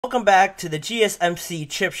Welcome back to the GSMC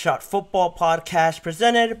Chip Shot Football Podcast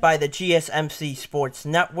presented by the GSMC Sports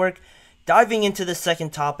Network. Diving into the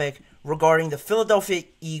second topic regarding the Philadelphia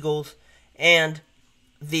Eagles and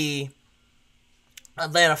the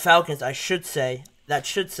Atlanta Falcons, I should say. That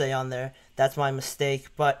should say on there. That's my mistake.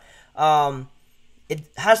 But it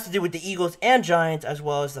has to do with the Eagles and Giants as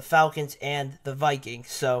well as the Falcons and the Vikings.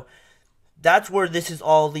 So that's where this is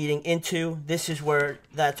all leading into. This is where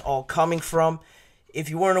that's all coming from. If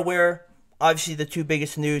you weren't aware, obviously the two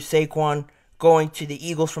biggest news, Saquon going to the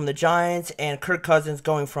Eagles from the Giants and Kirk Cousins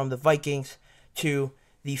going from the Vikings to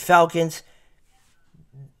the Falcons.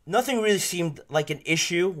 Nothing really seemed like an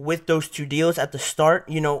issue with those two deals at the start.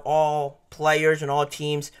 You know, all players and all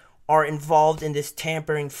teams are involved in this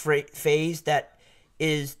tampering phase that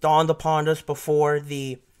is dawned upon us before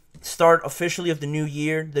the start officially of the new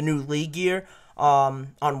year, the new league year,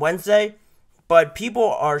 on Wednesday. But people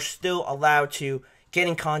are still allowed to get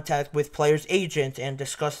in contact with players' agents and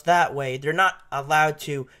discuss that way. They're not allowed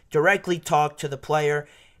to directly talk to the player.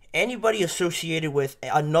 Anybody associated with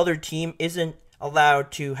another team isn't allowed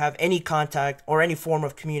to have any contact or any form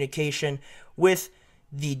of communication with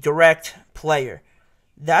the direct player.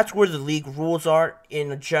 That's where the league rules are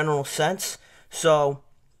in a general sense. So,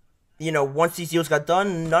 you know, once these deals got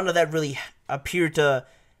done, none of that really appeared to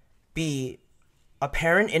be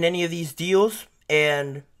apparent in any of these deals.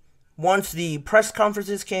 And once the press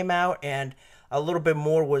conferences came out and a little bit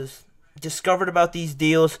more was discovered about these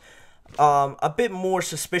deals, a bit more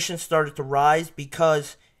suspicion started to rise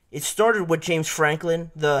because it started with James Franklin,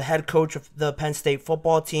 the head coach of the Penn State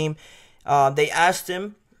football team. They asked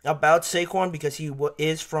him about Saquon because he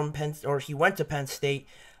is from Penn, or he went to Penn State,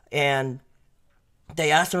 and they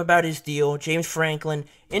asked him about his deal. James Franklin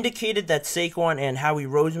indicated that Saquon and Howie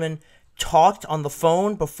Roseman talked on the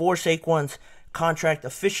phone before Saquon's contract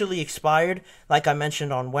officially expired, like I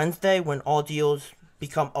mentioned on Wednesday, when all deals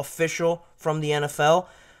become official from the NFL.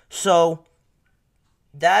 So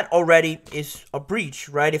that already is a breach,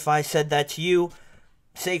 right? If I said that to you,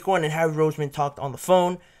 Saquon and Howie Roseman talked on the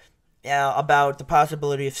phone about the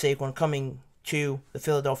possibility of Saquon coming to the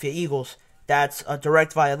Philadelphia Eagles. That's a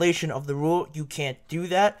direct violation of the rule. You can't do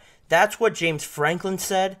that. That's what James Franklin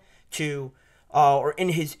said to, or in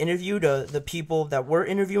his interview to the people that were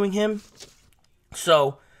interviewing him.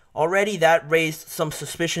 So already that raised some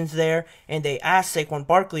suspicions there, and they asked Saquon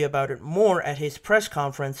Barkley about it more at his press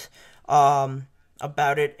conference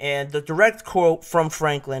about it. And the direct quote from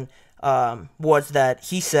Franklin was that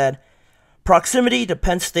he said, "Proximity to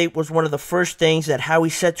Penn State was one of the first things that Howie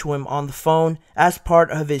said to him on the phone as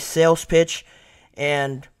part of his sales pitch."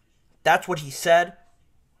 And that's what he said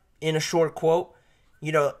in a short quote.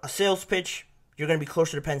 You know, a sales pitch, you're going to be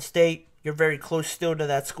closer to Penn State. You're very close still to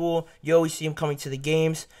that school. You always see him coming to the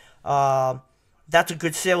games. That's a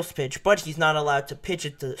good sales pitch, but he's not allowed to pitch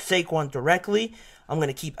it to Saquon directly. I'm going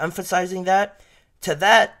to keep emphasizing that. To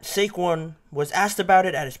that, Saquon was asked about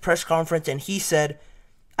it at his press conference, and he said,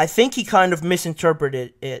 "I think he kind of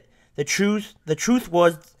misinterpreted it. The truth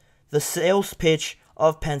was the sales pitch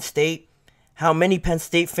of Penn State. How many Penn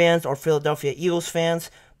State fans are Philadelphia Eagles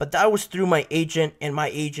fans? But that was through my agent, and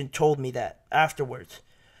my agent told me that afterwards."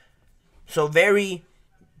 So very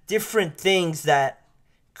different things that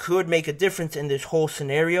could make a difference in this whole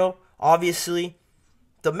scenario. Obviously,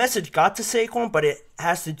 the message got to Saquon, but it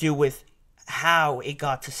has to do with how it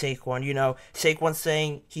got to Saquon. You know, Saquon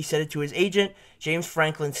saying he said it to his agent. James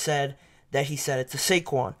Franklin said that he said it to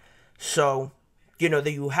Saquon. So, you know,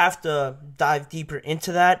 that you have to dive deeper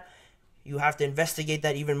into that. You have to investigate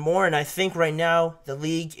that even more. And I think right now the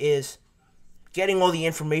league is getting all the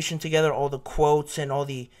information together, all the quotes and all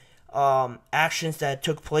the actions that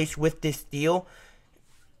took place with this deal.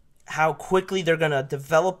 How quickly they're going to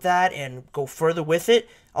develop that and go further with it,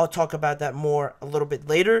 I'll talk about that more a little bit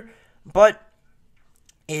later. But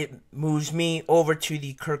it moves me over to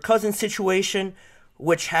the Kirk Cousins situation,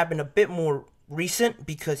 which happened a bit more recent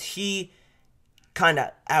because he kind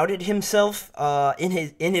of outed himself in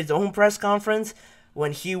his own press conference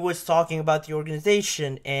when he was talking about the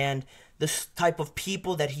organization and the type of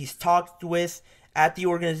people that he's talked with at the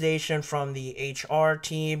organization, from the HR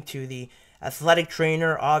team to the athletic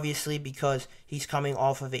trainer, obviously, because he's coming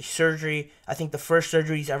off of a surgery. I think the first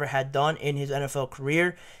surgery he's ever had done in his NFL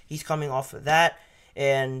career. He's coming off of that,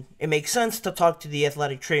 and it makes sense to talk to the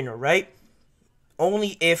athletic trainer, right?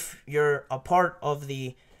 Only if you're a part of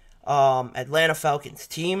the Atlanta Falcons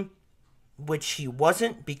team, which he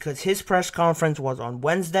wasn't, because his press conference was on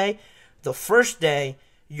Wednesday, the first day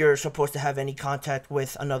you're supposed to have any contact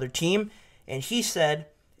with another team. And he said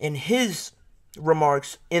in his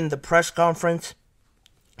remarks in the press conference,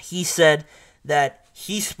 he said that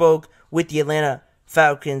he spoke with the Atlanta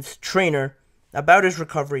Falcons trainer about his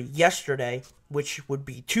recovery yesterday, which would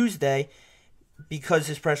be Tuesday, because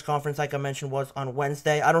his press conference, like I mentioned, was on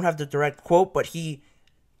Wednesday. I don't have the direct quote, but he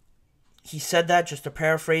said that, just to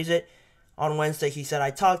paraphrase it. On Wednesday, he said,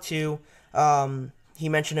 I talked to, he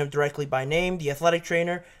mentioned him directly by name, the athletic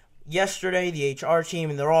trainer, yesterday, the HR team,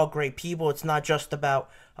 and they're all great people. It's not just about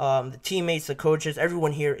the teammates, the coaches.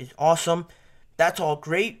 Everyone here is awesome. That's all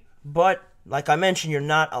great, but like I mentioned, you're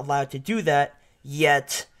not allowed to do that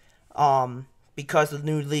yet because the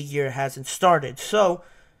new league year hasn't started. So,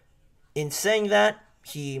 in saying that,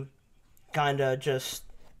 he kind of just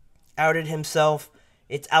outed himself.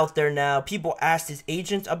 It's out there now. People asked his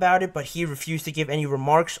agent about it, but he refused to give any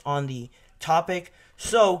remarks on the topic.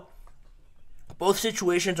 So, both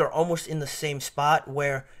situations are almost in the same spot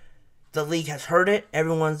where the league has heard it.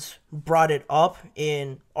 Everyone's brought it up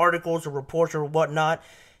in articles or reports or whatnot.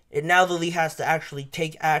 And now the league has to actually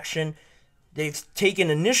take action. They've taken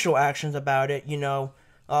initial actions about it,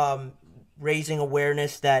 raising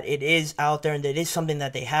awareness that it is out there and that it is something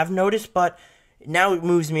that they have noticed. But now it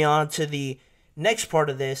moves me on to the next part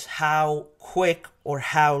of this. How quick or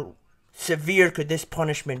how severe could this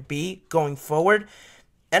punishment be going forward?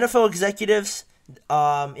 NFL executives,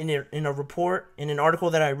 in a report, in an article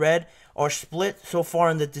that I read, are split so far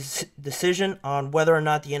in the decision on whether or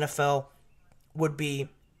not the NFL would be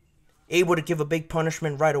able to give a big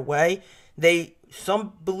punishment right away.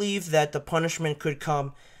 Some believe that the punishment could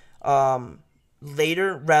come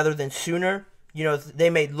later rather than sooner. They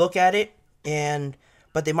may look at it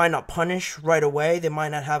but they might not punish right away. They might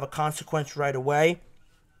not have a consequence right away,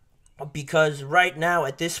 because right now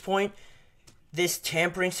at this point, this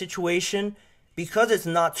tampering situation, because it's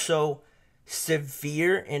not so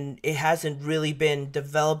severe and it hasn't really been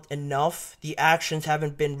developed enough, the actions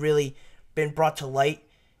haven't been brought to light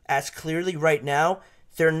as clearly right now.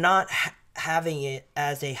 They're not having it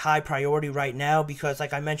as a high priority right now because,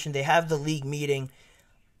 like I mentioned, they have the league meeting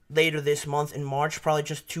later this month in March, probably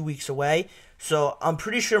just 2 weeks away. So I'm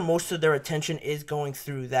pretty sure most of their attention is going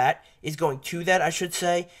to that, I should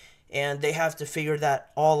say. And they have to figure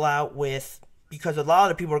that all out because a lot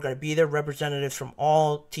of the people are going to be there. Representatives from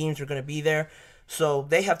all teams are going to be there. So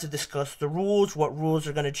they have to discuss the rules, what rules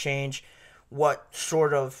are going to change, what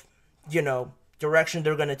sort of, direction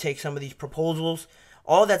they're going to take some of these proposals.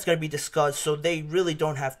 All that's going to be discussed. So they really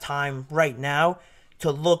don't have time right now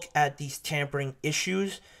to look at these tampering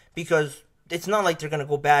issues, because it's not like they're going to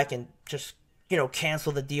go back and just,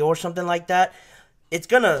 cancel the deal or something like that. It's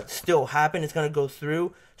going to still happen. It's going to go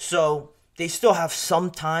through. So they still have some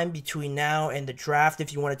time between now and the draft,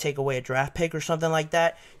 if you want to take away a draft pick or something like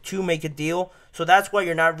that, to make a deal. So that's why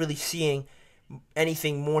you're not really seeing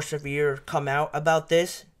anything more severe come out about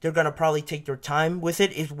this. They're going to probably take their time with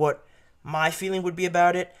it, is what my feeling would be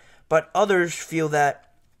about it. But others feel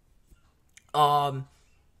that,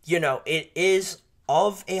 it is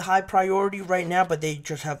of a high priority right now, but they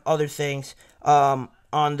just have other things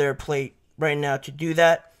on their plate right now to do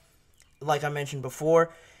that, like I mentioned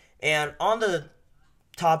before. And on the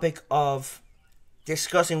topic of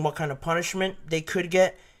discussing what kind of punishment they could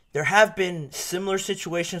get, there have been similar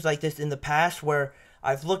situations like this in the past where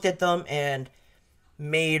I've looked at them and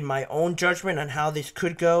made my own judgment on how this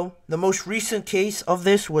could go. The most recent case of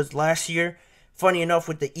this was last year, funny enough,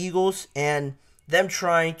 with the Eagles and them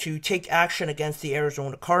trying to take action against the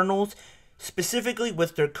Arizona Cardinals, specifically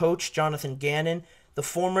with their coach, Jonathan Gannon, the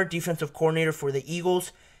former defensive coordinator for the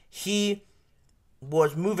Eagles. He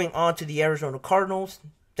was moving on to the Arizona Cardinals.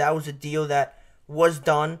 That was a deal that was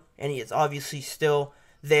done, and he is obviously still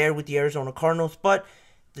there with the Arizona Cardinals. But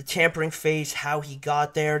the tampering phase, how he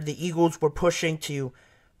got there, the Eagles were pushing to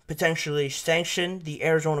potentially sanction the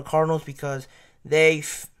Arizona Cardinals because they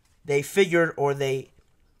figured, or they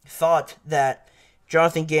thought, that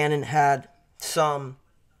Jonathan Gannon had some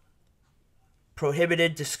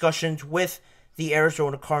prohibited discussions with the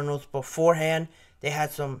Arizona Cardinals beforehand. They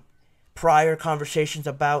had some prior conversations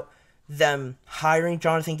about them hiring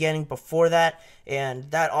Jonathan Gannon before that, and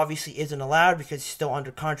that obviously isn't allowed because he's still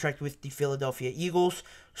under contract with the Philadelphia Eagles.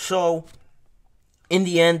 So in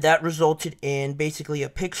the end, that resulted in basically a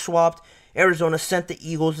pick swap. Arizona sent the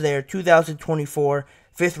Eagles their 2024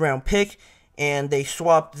 fifth-round pick, and they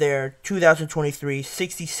swapped their 2023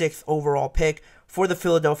 66th overall pick for the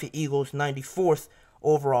Philadelphia Eagles' 94th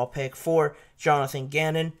overall pick for Jonathan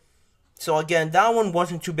Gannon. So again, that one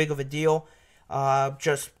wasn't too big of a deal.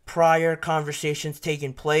 Just prior conversations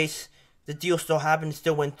taking place. The deal still happened,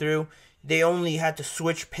 still went through. They only had to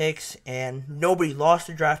switch picks, and nobody lost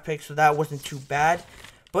the draft pick, so that wasn't too bad.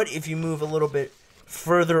 But if you move a little bit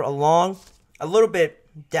further along, a little bit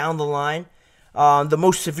down the line, The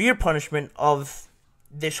most severe punishment of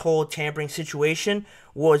this whole tampering situation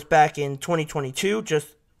was back in 2022, just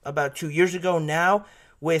about 2 years ago now,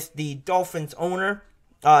 with the Dolphins owner,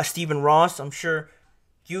 Stephen Ross. I'm sure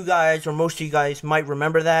you guys, or most of you guys, might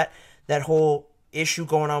remember that whole issue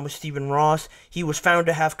going on with Stephen Ross. He was found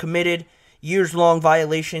to have committed years-long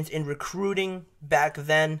violations in recruiting back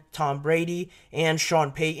then Tom Brady and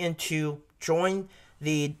Sean Payton to join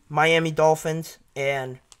the Miami Dolphins,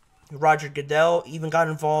 and Roger Goodell even got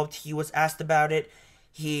involved. He was asked about it.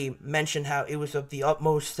 He mentioned how it was of the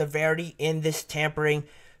utmost severity in this tampering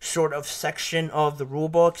sort of section of the rule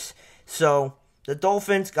books. So the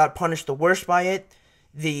Dolphins got punished the worst by it.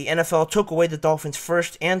 The NFL took away the Dolphins'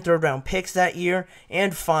 first and third round picks that year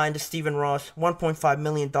and fined Stephen Ross $1.5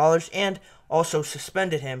 million and also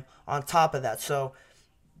suspended him on top of that. So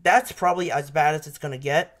that's probably as bad as it's going to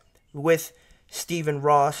get with Stephen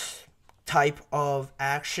Ross type of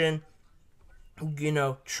action,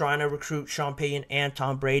 trying to recruit Sean Payton and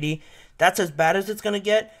Tom Brady. That's as bad as it's going to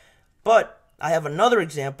get. But I have another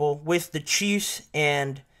example with the Chiefs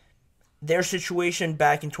and their situation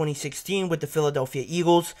back in 2016 with the Philadelphia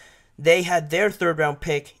Eagles. They had their third round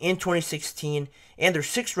pick in 2016 and their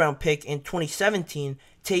sixth round pick in 2017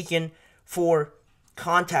 taken for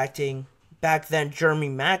contacting back then Jeremy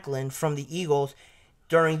Maclin from the Eagles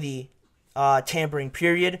during the tampering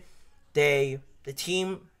period.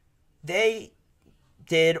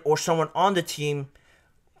 Someone on the team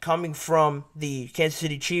coming from the Kansas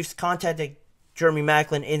City Chiefs contacted Jeremy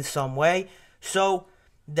Maclin in some way. So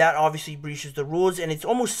that obviously breaches the rules, and it's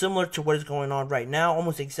almost similar to what is going on right now,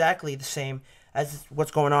 almost exactly the same as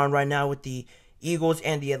what's going on right now with the Eagles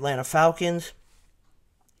and the Atlanta Falcons.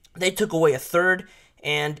 They took away a third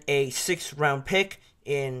and a sixth round pick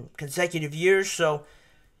in consecutive years. So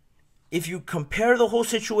if you compare the whole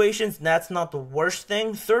situations, that's not the worst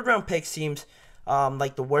thing. Third round pick seems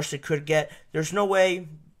like the worst it could get. There's no way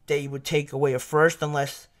they would take away a first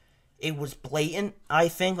unless it was blatant, I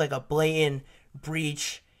think, like a blatant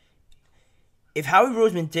breach. If Howie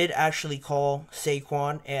Roseman did actually call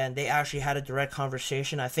Saquon and they actually had a direct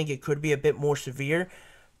conversation, I think it could be a bit more severe.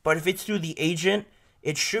 But if it's through the agent,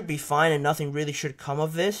 it should be fine and nothing really should come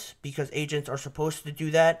of this because agents are supposed to do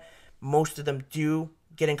that. Most of them do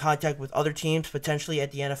get in contact with other teams, potentially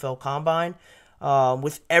at the NFL Combine.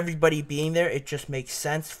 With everybody being there, it just makes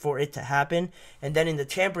sense for it to happen. And then in the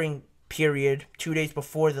tampering period, 2 days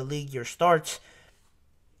before the league year starts,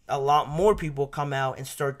 a lot more people come out and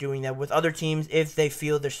start doing that with other teams if they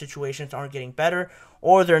feel their situations aren't getting better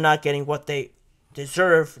or they're not getting what they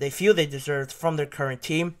deserve, they feel they deserve from their current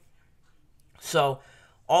team. So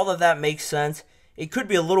all of that makes sense. It could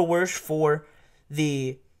be a little worse for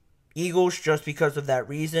the Eagles just because of that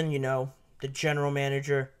reason, the general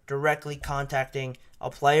manager directly contacting a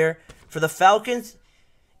player. For the Falcons,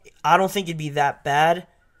 I don't think it'd be that bad.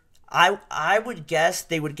 I would guess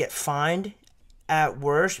they would get fined at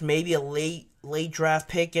worst. Maybe a late draft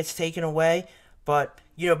pick gets taken away. But,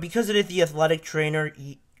 because it is the athletic trainer,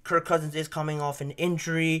 Kirk Cousins is coming off an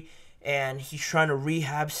injury and he's trying to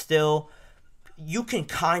rehab still. You can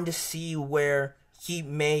kind of see where he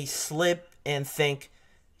may slip and think,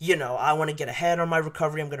 I want to get ahead on my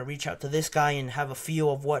recovery. I'm going to reach out to this guy and have a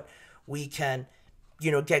feel of what we can,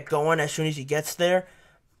 get going as soon as he gets there.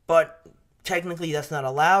 But technically that's not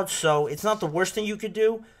allowed, so it's not the worst thing you could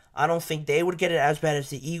do. I don't think they would get it as bad as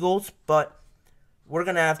the Eagles, but we're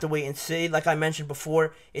going to have to wait and see. Like I mentioned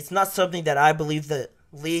before, it's not something that I believe the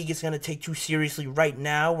league is going to take too seriously right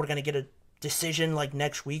now. We're going to get a decision like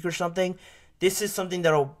next week or something. This is something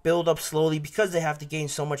that will build up slowly because they have to gain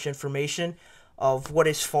so much information of what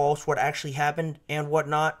is false, what actually happened, and what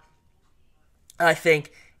not. I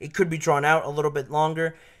think it could be drawn out a little bit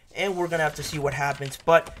longer, and we're going to have to see what happens.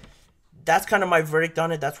 But that's kind of my verdict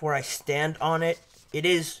on it. That's where I stand on it. It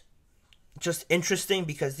is just interesting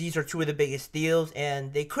because these are two of the biggest deals,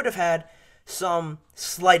 and they could have had some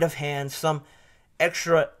sleight of hand, some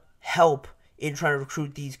extra help in trying to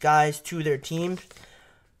recruit these guys to their teams.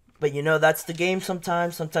 But that's the game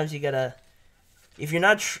sometimes. Sometimes you gotta, if you're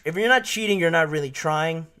not cheating, you're not really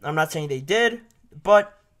trying. I'm not saying they did,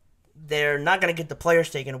 but they're not gonna get the players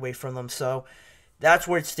taken away from them. So that's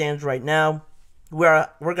where it stands right now. We're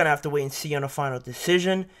gonna have to wait and see on a final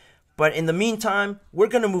decision. But in the meantime, we're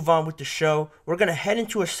going to move on with the show. We're going to head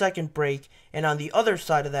into a second break. And on the other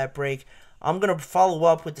side of that break, I'm going to follow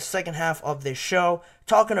up with the second half of this show,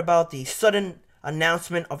 talking about the sudden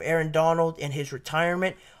announcement of Aaron Donald and his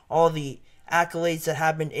retirement, all the accolades that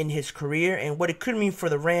happened in his career, and what it could mean for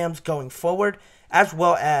the Rams going forward, as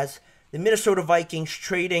well as the Minnesota Vikings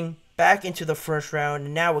trading back into the first round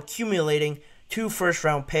and now accumulating 2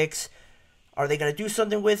 first-round picks. Are they going to do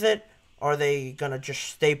something with it? Are they going to just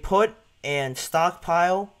stay put and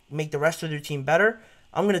stockpile, make the rest of their team better?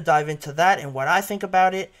 I'm going to dive into that and what I think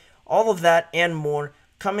about it. All of that and more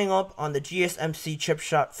coming up on the GSMC Chip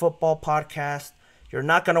Shot Football Podcast. You're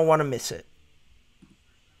not going to want to miss it.